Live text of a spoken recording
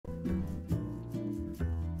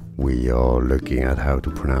We are looking at how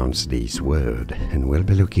to pronounce this word, and we'll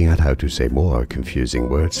be looking at how to say more confusing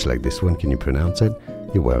words like this one. Can you pronounce it?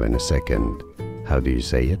 You will in a second. How do you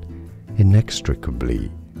say it?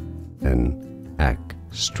 Inextricably.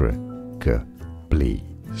 Inextricably.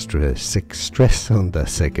 Stress on the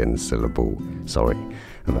second syllable. Sorry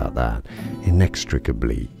about that.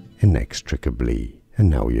 Inextricably. Inextricably. And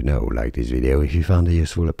now you know. Like this video if you found it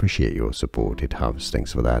useful. Appreciate your support. It helps.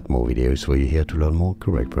 Thanks for that. More videos for you here to learn more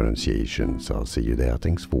correct pronunciations. I'll see you there.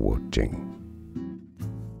 Thanks for watching.